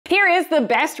is the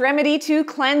best remedy to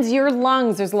cleanse your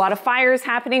lungs. There's a lot of fires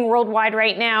happening worldwide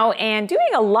right now, and doing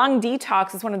a lung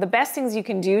detox is one of the best things you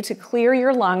can do to clear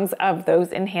your lungs of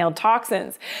those inhaled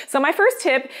toxins. So my first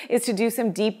tip is to do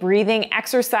some deep breathing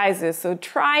exercises. So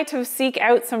try to seek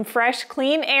out some fresh,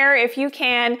 clean air if you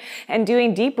can, and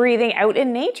doing deep breathing out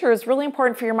in nature is really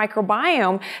important for your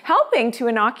microbiome, helping to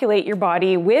inoculate your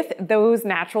body with those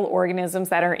natural organisms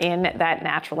that are in that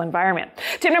natural environment.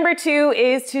 Tip number 2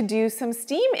 is to do some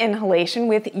steam inhalation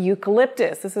with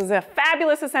eucalyptus. This is a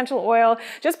fabulous essential oil.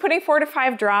 Just putting 4 to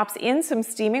 5 drops in some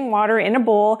steaming water in a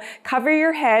bowl, cover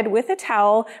your head with a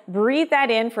towel, breathe that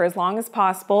in for as long as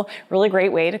possible. Really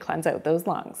great way to cleanse out those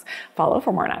lungs. Follow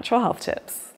for more natural health tips.